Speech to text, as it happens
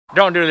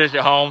Don't do this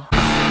at home.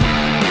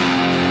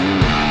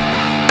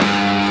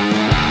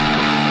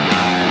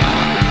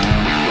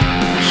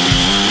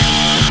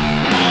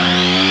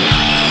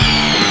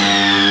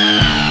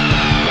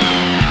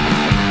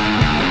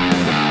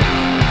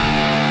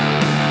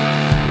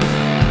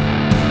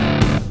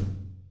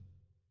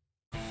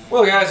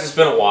 Well guys, it's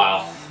been a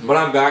while, but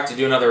I'm back to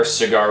do another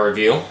cigar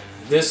review.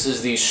 This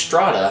is the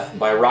Strada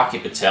by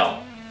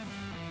Patel.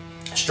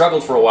 I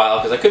struggled for a while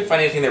because I couldn't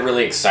find anything that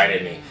really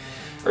excited me,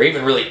 or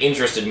even really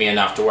interested me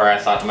enough to where I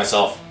thought to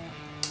myself,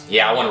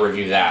 yeah, I want to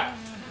review that.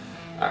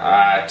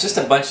 Just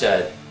a bunch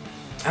of,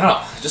 I don't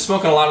know, just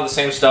smoking a lot of the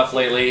same stuff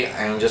lately,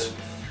 and just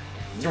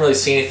didn't really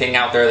see anything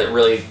out there that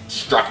really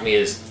struck me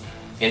as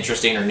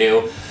interesting or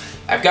new.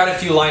 I've got a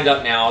few lined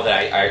up now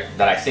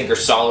that I think are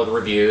solid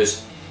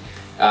reviews.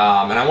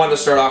 And I wanted to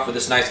start off with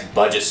this nice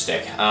budget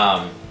stick.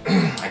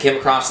 I came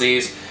across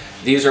these.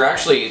 These are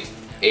actually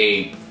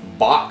a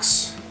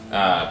box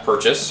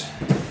purchase,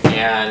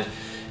 and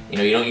you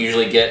know, you don't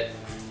usually get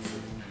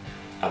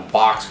a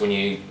box when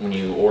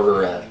you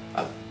order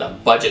a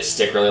budget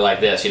stick really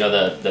like this. You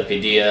know, the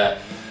Padilla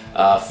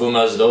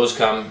Fumas, those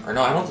come, or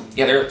no, I don't.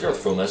 Yeah, they're the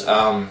Fumas.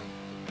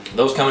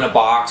 Those come in a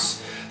box.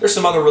 There's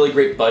some other really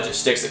great budget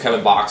sticks that come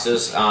in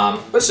boxes,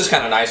 but it's just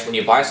kind of nice when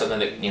you buy something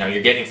that, you know,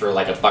 you're getting for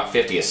like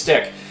 $1.50 a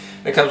stick.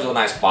 It comes with a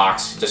nice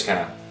box, just kind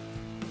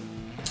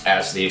of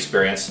adds to the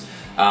experience.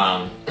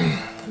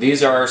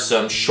 These are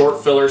some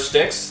short filler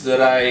sticks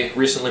that I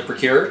recently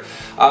procured.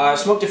 I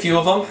smoked a few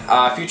of them.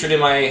 Featured in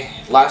my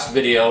last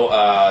video,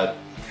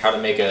 how to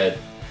make a,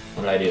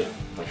 what did I do?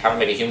 Like how to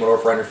make a humidor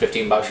for under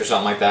 15 bucks or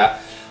something like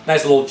that.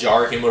 Nice little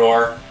jar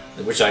humidor,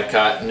 which I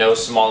got no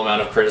small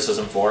amount of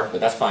criticism for,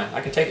 but that's fine.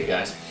 I can take it,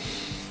 guys.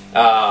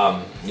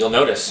 You'll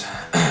notice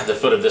the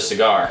foot of this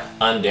cigar,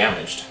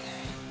 undamaged.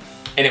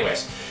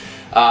 Anyways,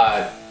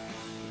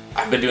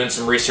 I've been doing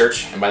some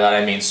research, and by that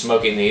I mean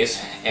smoking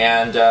these,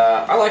 and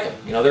I like them.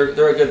 You know,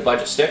 they're a good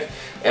budget stick,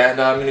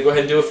 and I'm going to go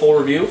ahead and do a full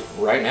review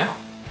right now.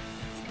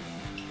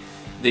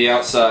 The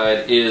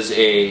outside is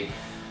a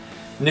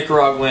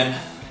Nicaraguan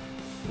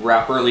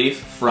wrapper leaf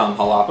from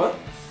Jalapa,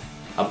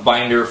 a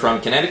binder from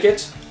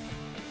Connecticut,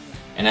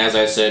 and as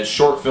I said,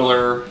 short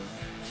filler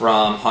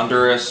from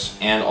Honduras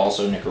and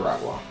also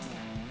Nicaragua.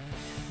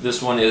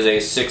 This one is a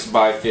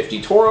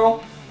 6x50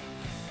 Toro,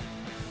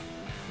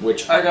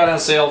 which I got on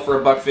sale for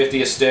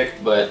 $1.50 a stick,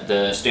 but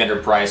the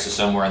standard price is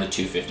somewhere in the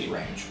 $2.50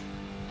 range.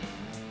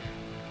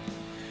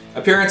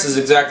 Appearance is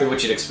exactly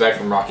what you'd expect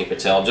from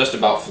Patel, just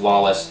about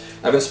flawless.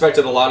 I've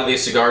inspected a lot of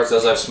these cigars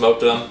as I've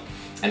smoked them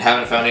and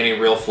haven't found any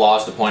real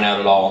flaws to point out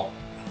at all.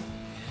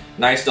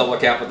 Nice double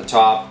cap at the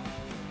top.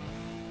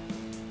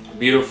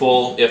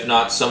 Beautiful, if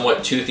not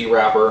somewhat toothy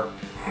wrapper.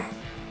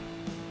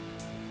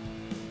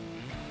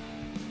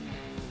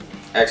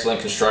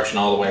 Excellent construction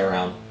all the way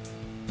around.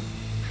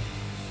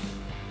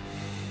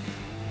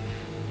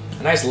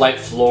 A nice light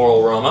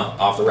floral aroma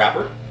off the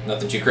wrapper.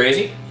 Nothing too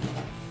crazy.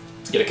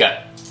 Let's get a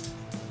cut.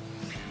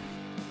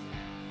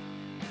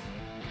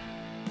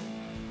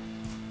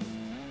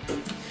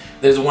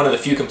 This is one of the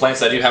few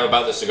complaints I do have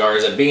about this cigar,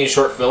 is that being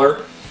short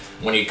filler,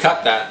 when you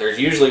cut that, there's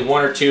usually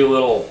one or two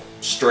little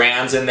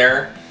strands in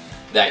there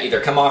that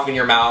either come off in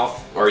your mouth,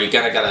 or you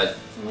kind of gotta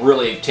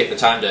really take the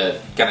time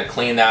to kind of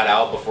clean that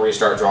out before you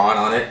start drawing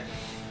on it.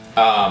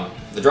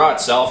 The draw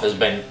itself has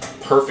been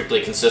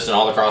perfectly consistent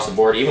all across the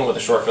board, even with a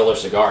short filler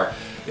cigar.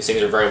 These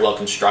things are very well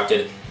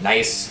constructed,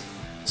 nice,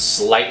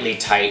 slightly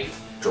tight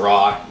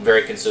draw,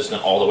 very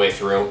consistent all the way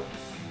through.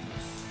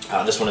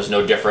 This one is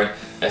no different,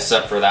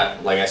 except for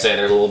that, like I say,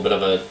 there's a little bit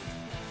of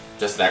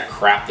just that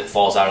crap that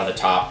falls out of the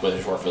top with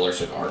a short filler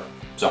cigar.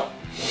 So,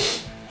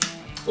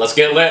 let's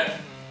get lit.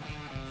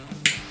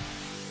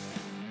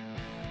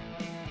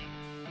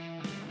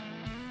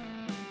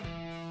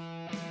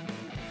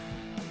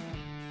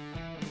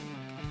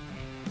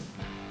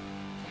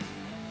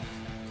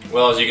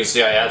 Well, as you can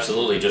see, I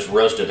absolutely just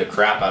roasted the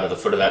crap out of the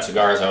foot of that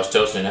cigar as I was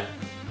toasting it.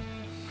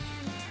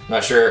 I'm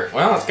not sure,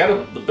 well, it's got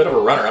a bit of a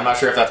runner. I'm not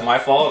sure if that's my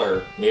fault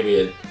or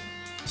maybe a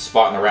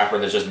spot in the wrapper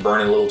that's just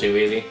burning a little too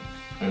easy.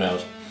 Who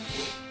knows?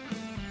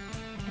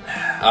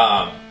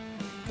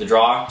 The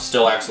draw,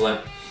 still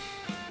excellent.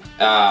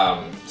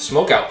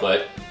 Smoke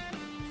output,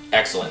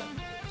 excellent.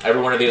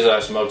 Every one of these that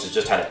I've smoked has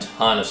just had a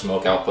ton of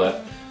smoke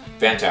output.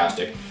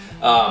 Fantastic.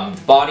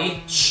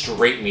 Body,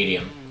 straight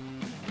medium.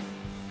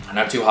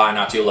 Not too high,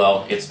 not too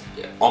low. It's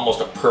almost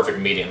a perfect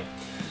medium.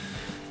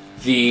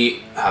 The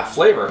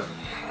flavor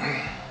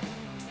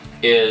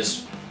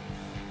is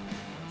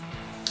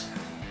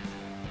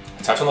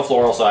a touch on the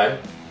floral side,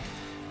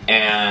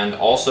 and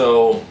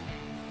also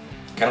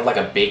kind of like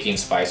a baking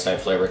spice type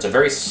flavor. It's a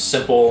very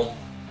simple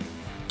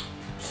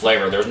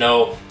flavor. There's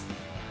no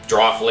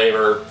draw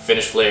flavor,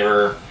 finish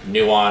flavor,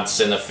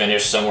 nuance in the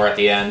finish somewhere at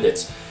the end.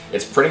 It's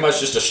pretty much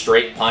just a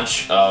straight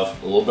punch of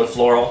a little bit of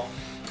floral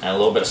and a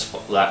little bit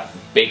of that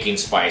baking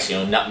spice, you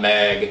know,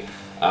 nutmeg,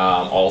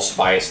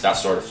 allspice, that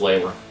sort of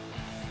flavor.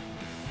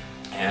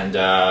 And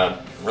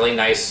really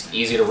nice,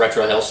 easy to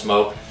retrohale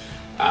smoke.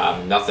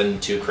 Nothing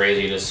too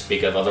crazy to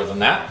speak of other than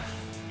that.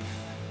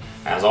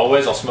 As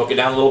always, I'll smoke it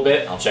down a little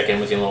bit. I'll check in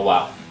with you in a little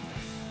while.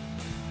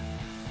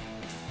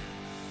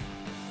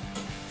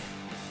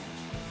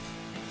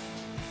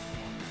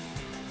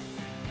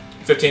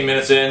 "15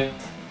 minutes in,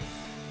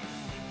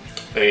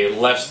 a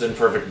less than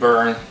perfect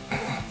burn.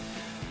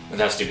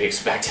 That's to be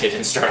expected. It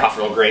didn't start off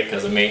real great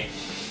because of me.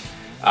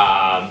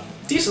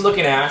 Decent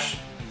looking ash.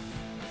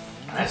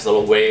 Nice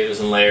little waves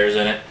and layers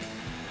in it.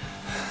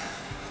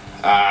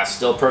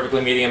 Still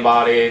perfectly medium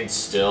bodied,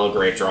 still a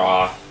great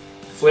draw.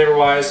 Flavor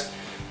wise,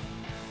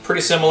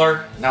 pretty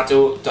similar, not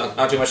too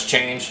much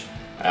change.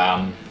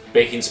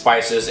 Baking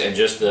spices and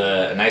just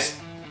a nice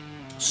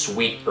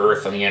sweet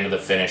earth on the end of the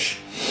finish.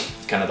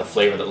 It's kind of the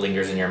flavor that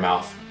lingers in your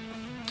mouth.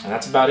 And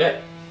that's about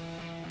it.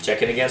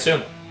 Check in again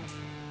soon.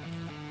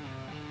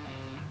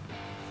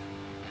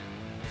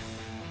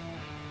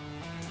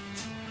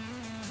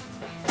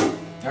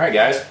 Alright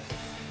guys,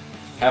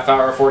 half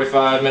hour,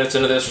 45 minutes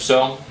into this or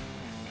so.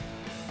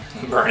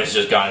 The burn has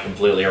just gone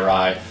completely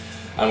awry.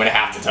 I'm going to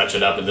have to touch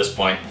it up at this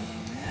point.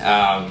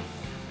 I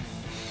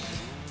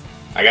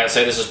gotta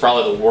say, this is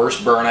probably the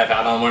worst burn I've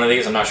had on one of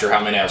these. I'm not sure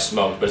how many I've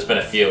smoked, but it's been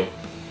a few.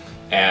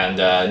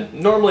 And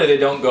normally they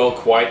don't go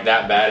quite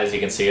that bad. As you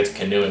can see, it's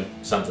canoeing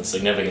something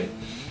significant.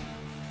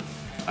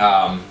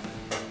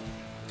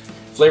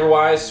 Flavor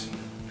wise,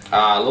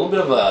 a little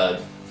bit of a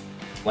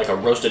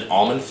roasted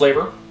almond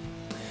flavor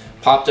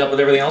popped up with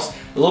everything else.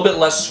 A little bit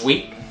less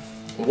sweet.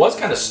 It was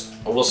kind of,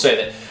 I will say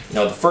that, you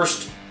know, the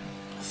first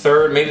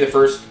third, maybe the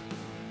first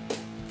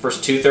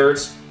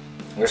 2/3,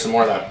 there's some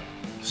more of that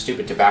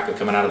stupid tobacco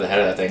coming out of the head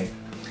of that thing.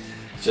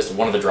 It's just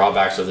one of the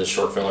drawbacks of this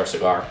short filler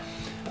cigar.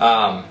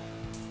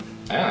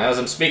 As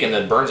I'm speaking,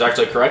 the burn's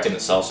actually correcting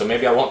itself, so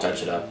maybe I won't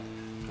touch it up.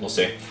 We'll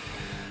see.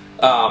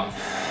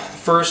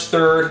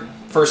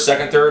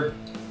 Second third,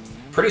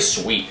 pretty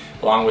sweet,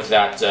 along with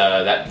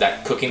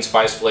that cooking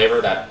spice flavor,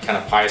 that kind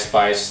of pie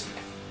spice.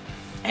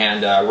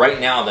 And right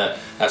now,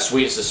 that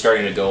sweetness is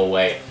starting to go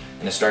away,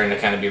 and it's starting to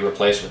kind of be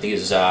replaced with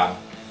these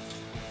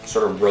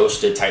sort of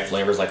roasted type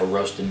flavors, like a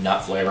roasted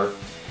nut flavor,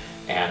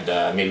 and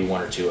maybe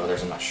one or two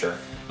others, I'm not sure.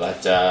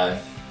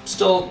 But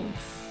still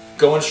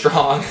going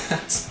strong.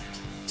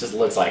 Just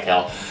looks like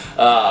hell.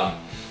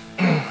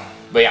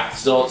 But yeah,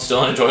 still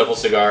an enjoyable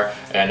cigar,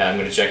 and I'm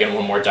going to check in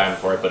one more time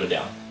before I put it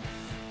down.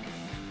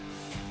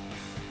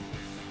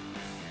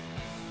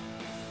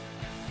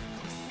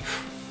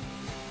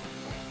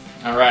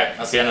 Alright,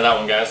 that's the end of that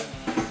one, guys.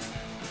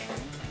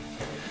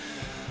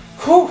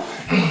 Whew.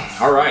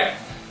 Alright.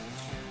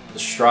 The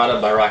Strada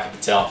by Rocky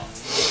Patel.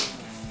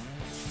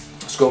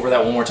 Let's go over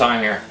that one more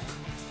time here.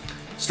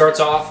 Starts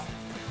off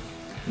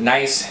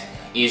nice,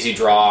 easy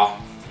draw,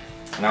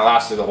 and that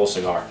lasts through the whole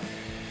cigar.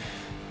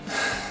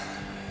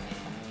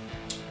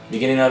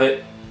 Beginning of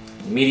it,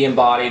 medium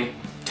bodied,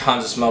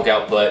 tons of smoke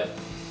output,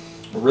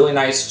 really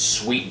nice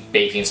sweet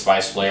baking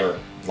spice flavor.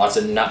 Lots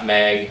of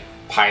nutmeg,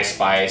 pie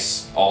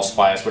spice,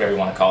 allspice, whatever you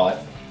want to call it.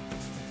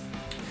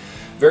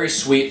 Very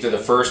sweet through the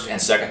first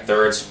and second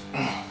thirds.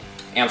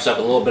 Amps up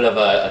a little bit of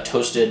a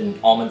toasted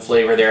almond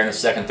flavor there in the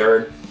second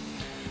third.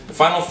 The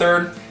final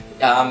third,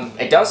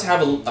 it does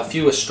have a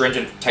few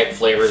astringent type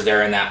flavors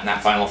there in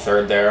that final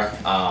third there.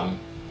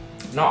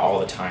 Not all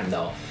the time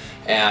though.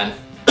 And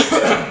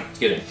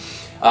excuse me,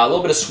 a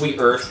little bit of sweet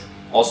earth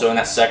also in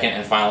that second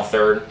and final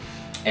third,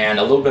 and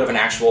a little bit of an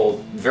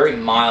actual very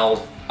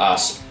mild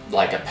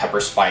like a pepper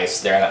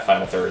spice there in that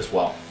final third as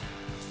well.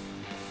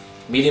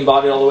 Medium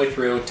bodied all the way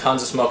through,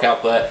 tons of smoke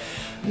output,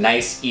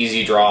 nice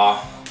easy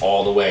draw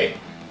all the way.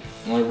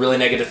 The only really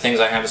negative things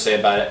I have to say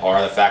about it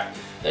are the fact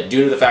that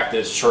due to the fact that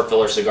it's a short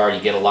filler cigar,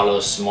 you get a lot of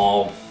those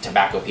small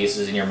tobacco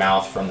pieces in your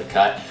mouth from the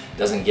cut. It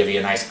doesn't give you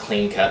a nice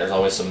clean cut. There's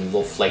always some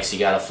little flakes you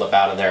gotta flip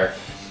out of there.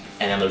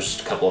 And then there's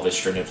just a couple of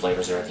astringent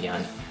flavors there at the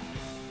end.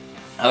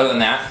 Other than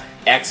that,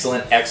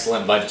 excellent,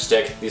 excellent budget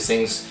stick. These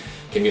things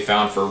can be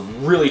found for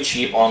really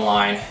cheap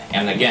online,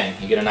 and again,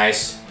 you get a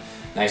nice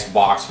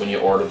box when you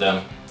order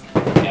them,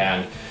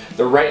 and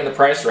they're right in the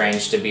price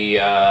range to be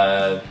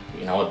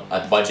you know,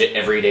 a budget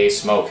everyday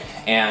smoke.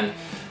 And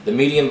the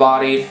medium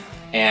bodied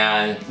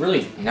and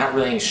really not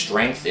really any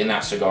strength in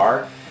that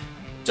cigar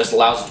just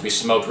allows it to be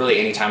smoked really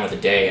any time of the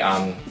day.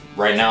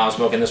 Right now I'm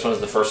smoking this one as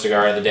the first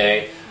cigar of the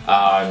day.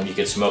 You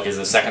could smoke as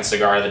the second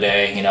cigar of the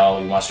day. You know,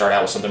 you want to start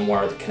out with something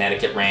more with the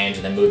Connecticut range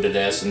and then move to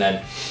this, and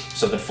then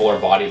something fuller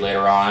bodied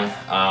later on,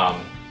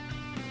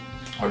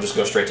 or just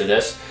go straight to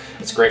this.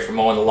 It's great for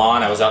mowing the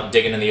lawn. I was out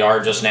digging in the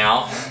yard just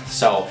now,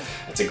 so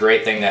it's a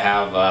great thing to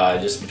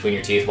have just between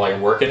your teeth while you're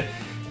working,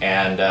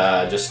 and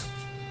just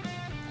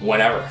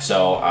whenever.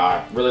 So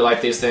I really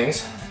like these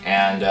things,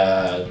 and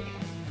I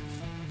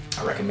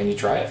recommend you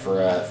try it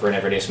for an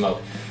everyday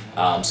smoke.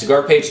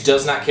 Cigar Page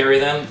does not carry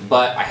them,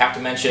 but I have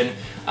to mention,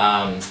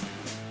 I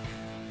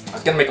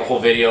was going to make a whole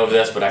video of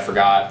this, but I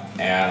forgot,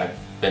 and I've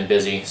been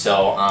busy.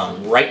 So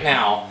right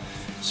now,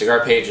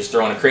 Cigar Page is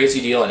throwing a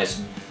crazy deal, and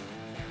it's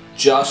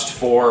just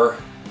for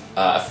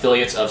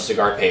affiliates of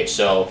Cigar Page.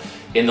 So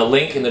in the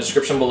link in the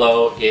description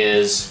below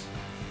is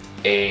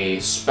a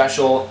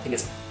special, I think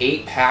it's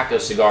 8-pack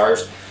of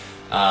cigars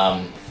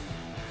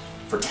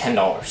for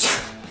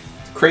 $10.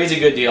 Crazy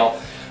good deal.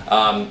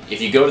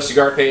 If you go to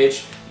Cigar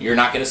page, you're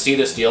not going to see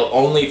this deal,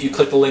 only if you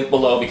click the link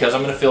below. Because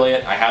I'm an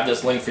affiliate, I have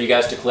this link for you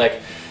guys to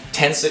click.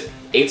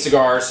 8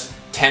 cigars,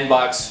 10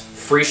 bucks,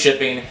 free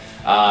shipping.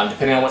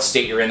 Depending on what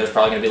state you're in, there's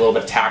probably going to be a little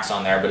bit of tax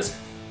on there, but it's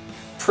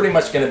pretty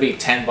much going to be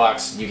 10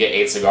 bucks. You get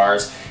 8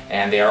 cigars,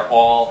 and they are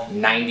all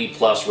 90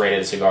 plus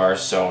rated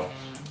cigars, so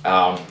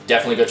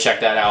definitely go check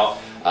that out.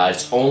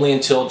 It's only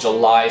until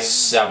July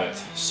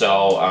 7th,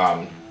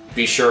 so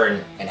be sure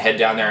and head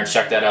down there and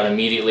check that out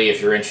immediately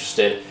if you're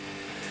interested.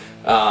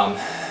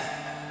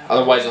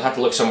 Otherwise, you'll have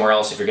to look somewhere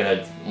else if you're going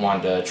to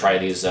want to try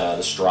these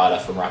the Strada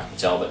from Rocky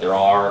Patel, but there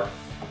are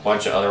a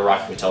bunch of other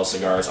Rocky Patel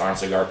cigars on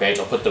Cigar page.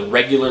 I'll put the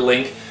regular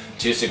link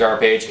to Cigar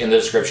page in the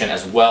description,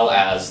 as well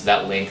as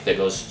that link that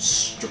goes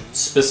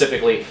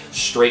specifically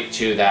straight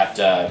to that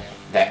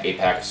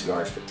 8-pack of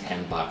cigars for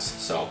 10 bucks.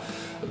 So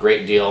a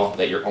great deal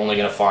that you're only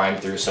going to find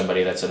through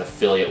somebody that's an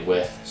affiliate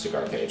with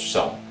Cigar page.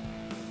 So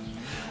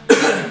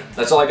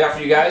that's all I got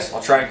for you guys.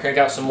 I'll try and crank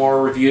out some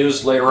more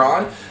reviews later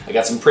on. I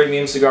got some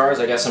premium cigars.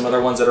 I got some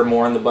other ones that are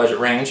more in the budget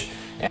range.